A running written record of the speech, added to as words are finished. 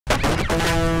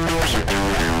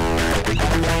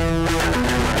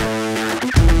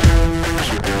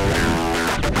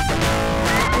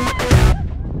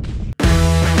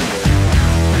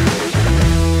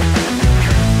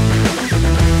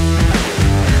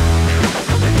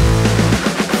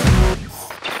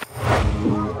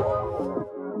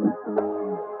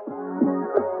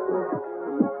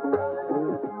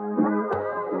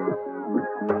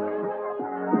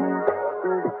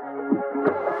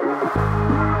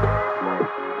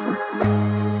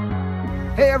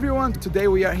Hey everyone, today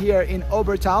we are here in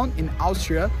Obertauern in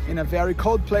Austria, in a very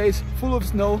cold place full of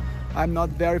snow. I'm not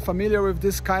very familiar with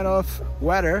this kind of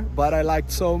weather, but I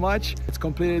liked so much. It's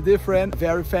completely different.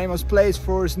 Very famous place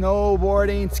for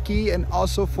snowboarding, ski, and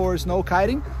also for snow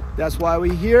kiting. That's why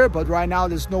we're here, but right now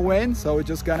there's no wind, so we're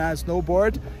just gonna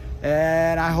snowboard.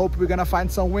 And I hope we're gonna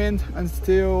find some wind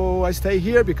until I stay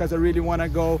here, because I really wanna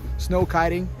go snow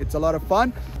kiting. It's a lot of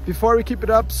fun. Before we keep it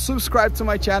up, subscribe to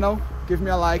my channel, give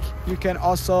me a like. You can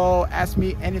also ask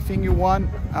me anything you want.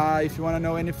 If you wanna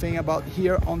know anything about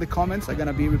here on the comments, I'm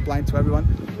gonna be replying to everyone.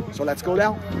 So let's go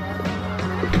down.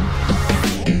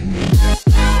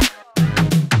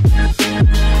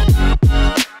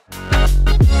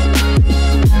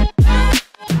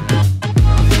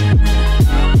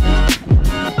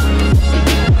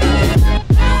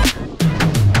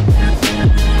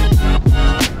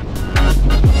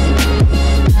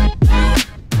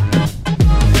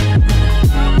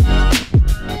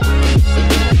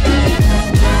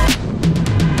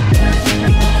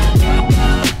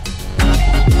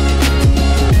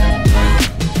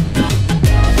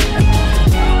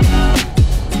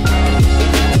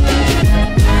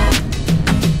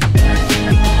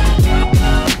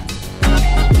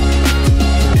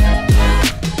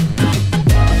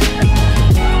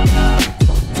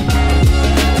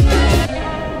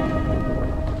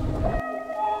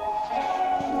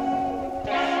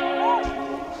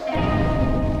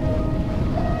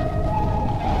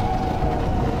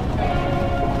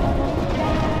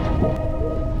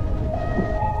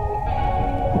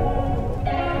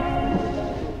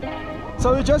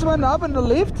 So we just went up in the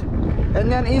lift,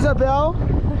 and then Isabel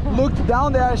looked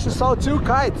down there and she saw two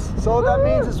kites. So that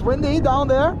means it's windy down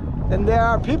there and there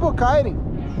are people kiting.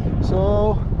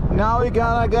 So now we're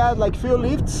gonna get like few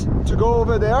lifts to go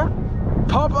over there,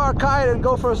 pump our kite and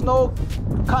go for a snow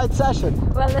kite session.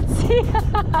 Well, let's see.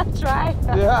 Try.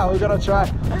 Yeah, we're gonna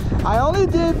try. I only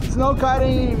did snow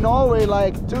kiting in Norway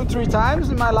like 2-3 times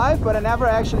in my life, but I never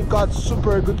actually got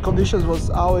super good conditions. It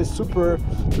was always super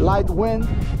light wind.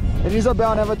 And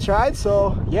Isabel never tried,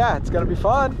 so yeah, it's gonna be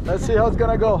fun. Let's see how it's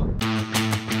gonna go.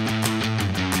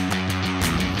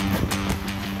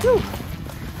 Whew.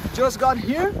 Just got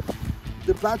here,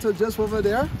 the plateau just over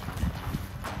there.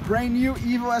 Brand new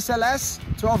Evo SLS,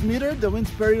 12 meter. The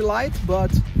wind's very light, but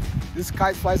this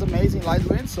kite flies amazing light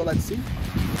wind, so let's see.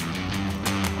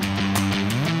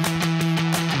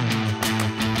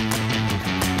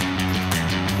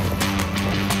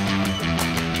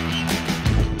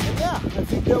 I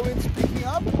think the wind's picking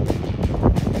up.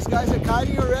 These guys are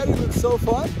kiting already, looks so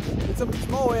fun. It's a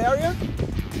small area,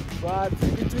 but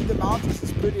between the mountains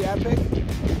it's pretty epic.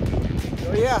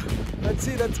 So yeah, let's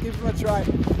see, let's give them a try.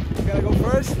 I'm gonna go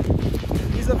first.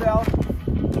 Isabel,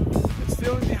 it's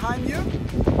filming behind you.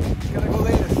 It's gonna go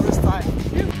later, first time.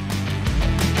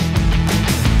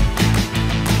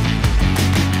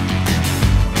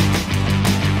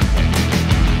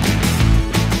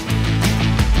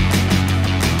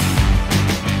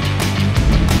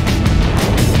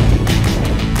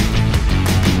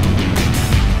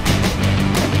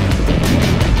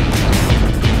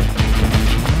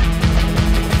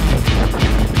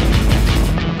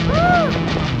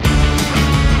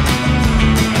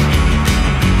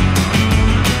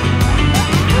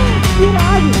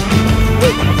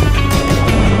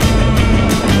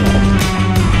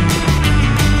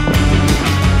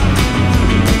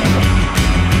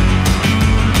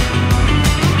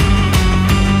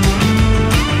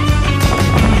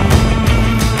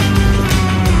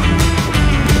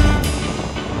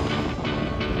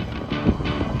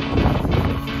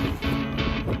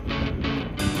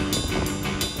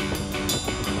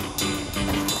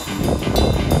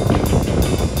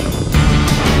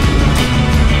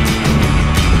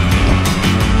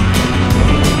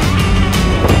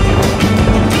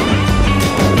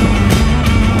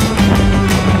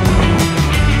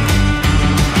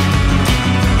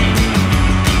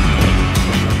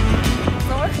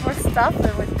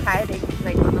 Tougher with kiting,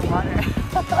 like on the water.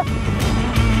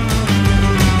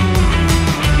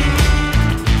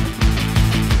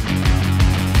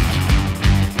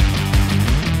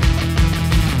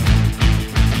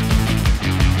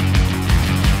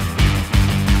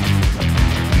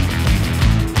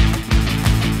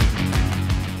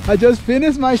 I just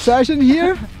finished my session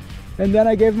here and then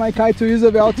I gave my kite to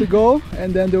Isabel to go,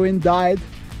 and then the wind died.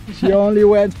 She only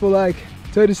went for like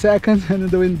 30 seconds and then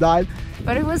the wind died.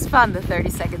 But it was fun, the 30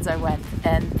 seconds I went,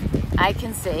 and I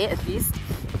can say, at least,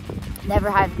 never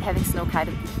having snow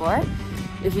kited before,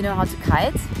 if you know how to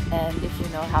kite and if you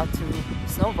know how to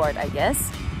snowboard, I guess,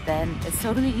 then it's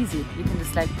totally easy. You can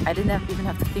just like, I didn't even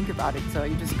have to think about it, so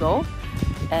you just go.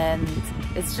 And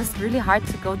it's just really hard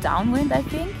to go downwind, I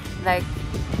think. Like,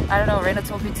 I don't know, Reno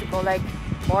told me to go like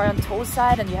more on toe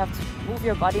side and you have to move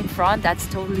your body in front. That's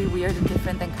totally weird and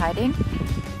different than kiting.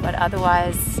 But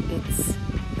otherwise, it's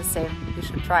the same. You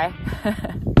should try.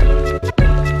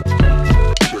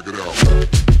 Check it out.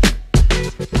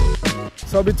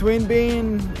 So between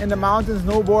being in the mountains,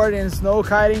 snowboarding and snow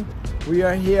kiting, we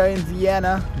are here in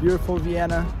Vienna, beautiful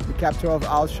Vienna, the capital of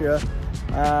Austria,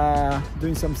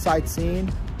 doing some sightseeing.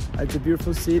 It's a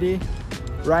beautiful city.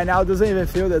 Right now it doesn't even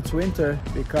feel that it's winter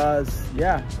because,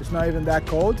 yeah, it's not even that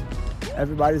cold.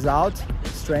 Everybody's out.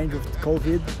 It's strange with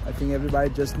COVID. I think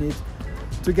everybody just needs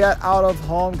to get out of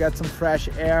home, get some fresh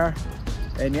air.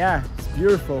 And yeah, it's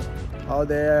beautiful. All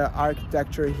the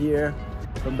architecture here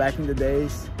from back in the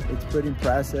days, it's pretty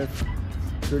impressive.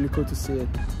 It's really cool to see it.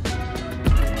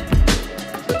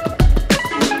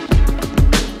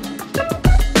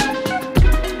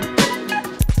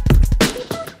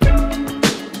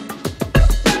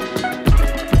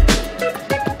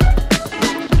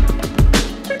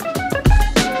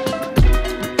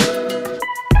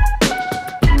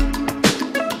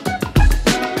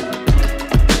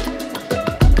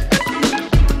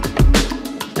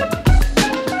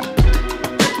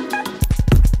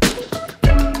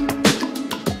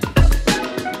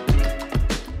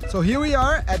 So here we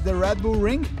are at the Red Bull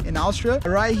Ring in Austria.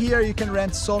 Right here you can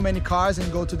rent so many cars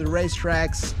and go to the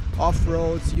racetracks,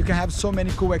 off-roads. You can have so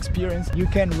many cool experiences. You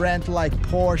can rent like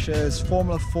Porsches,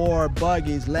 Formula 4,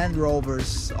 buggies, Land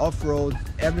Rovers, off-road,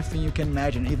 everything you can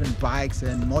imagine, even bikes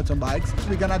and motorbikes.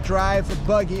 We're gonna drive a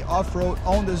buggy off-road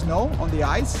on the snow, on the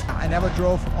ice. I never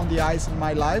drove on the ice in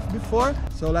my life before.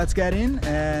 So let's get in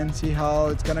and see how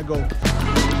it's gonna go.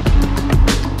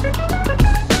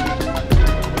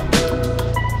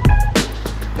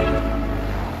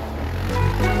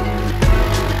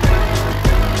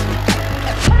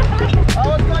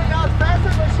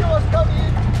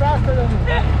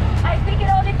 I think it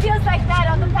only feels like that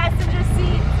on the passenger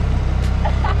seat.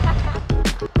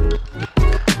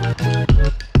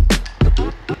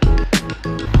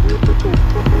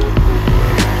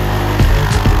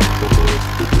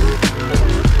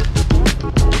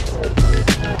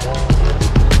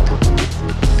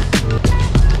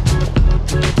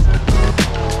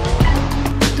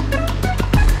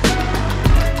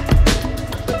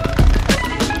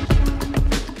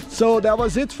 So that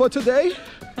was it for today.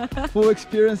 Full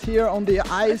experience here on the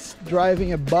ice,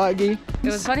 driving a buggy.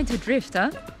 It was funny to drift,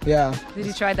 huh? Yeah. Did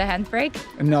you try the handbrake?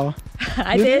 No.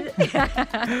 I did.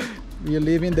 We're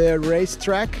leaving the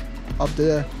racetrack of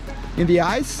in the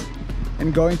ice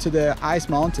and going to the ice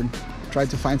mountain, try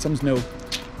to find some snow.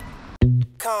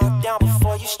 Calm down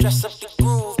before you stress up the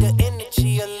groove. The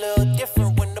energy a little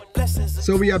different when the blessings.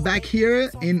 So we are back here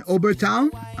in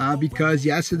Obertauern because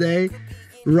yesterday,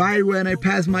 right when I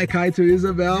passed my kite to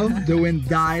Isabel, the wind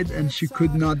died and she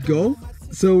could not go.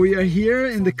 So we are here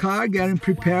in the car getting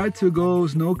prepared to go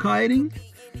snow kiting.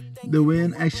 The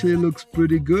wind actually looks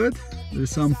pretty good.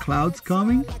 There's some clouds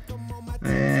coming.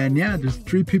 And yeah, there's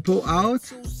 3 people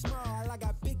out.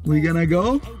 We're gonna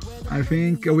go. I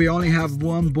think we only have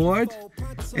one board.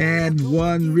 And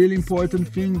one really important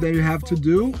thing that you have to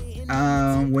do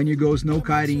when you go snow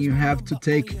kiting, you have to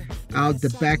take out the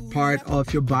back part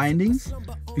of your bindings,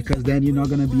 because then you're not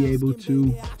gonna be able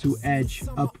to edge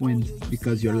upwind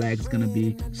because your leg's gonna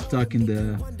be stuck in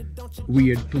the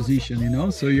weird position, you know.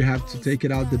 So you have to take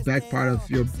it out the back part of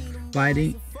your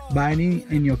binding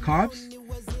in your calves,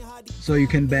 so you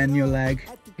can bend your leg.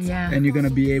 Yeah. And you're gonna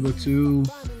be able to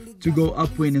go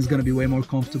upwind. Is gonna be way more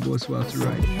comfortable as well to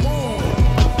ride.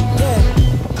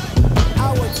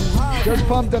 Just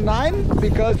pumped the 9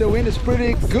 because the wind is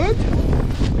pretty good.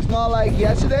 It's not like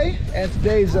yesterday, and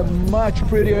today is a much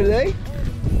prettier day.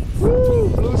 Woo!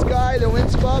 Blue sky, the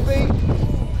wind's pumping.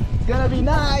 It's gonna be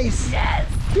nice. Yes!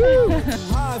 Woo!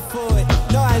 Hard for it.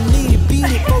 No, I need to beat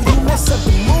it, or you mess up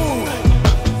the mood.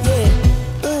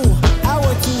 Yeah, ooh, I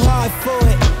work too hard for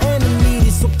it, and I need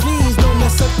it, so please don't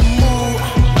mess up the mood.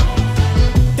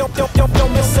 Don't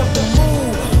mess up the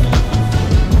mood.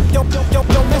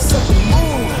 Don't mess up the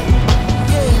mood.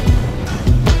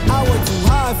 Yeah, I work too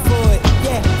hard for it.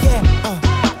 Yeah,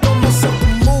 don't mess up the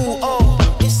mood. Oh,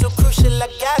 it's so crucial, I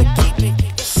gotta keep it.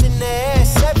 It's in the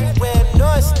ass everywhere.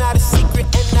 No, it's not a secret,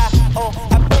 and I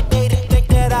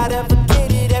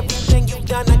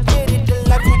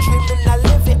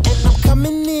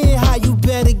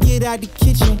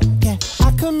Yeah,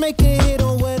 I could make a hit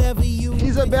on whatever you.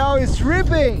 Isabel is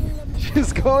tripping.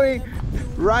 She's going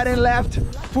right and left,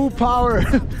 full power.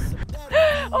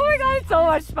 Oh my god, it's so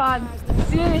much fun.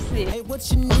 Seriously. Hey,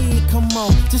 what you need? Come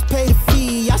on, just pay the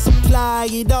fee. I supply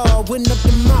it all. Went up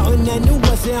the mountain and it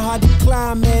wasn't hard to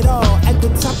climb at all. At the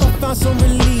top I found some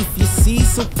relief, you see.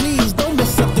 So please don't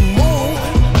mess up the mood.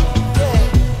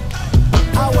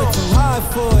 Yeah. I worked too hard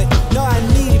for it. No, I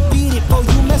need it, beat it. Oh,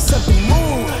 you mess up the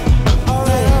mood.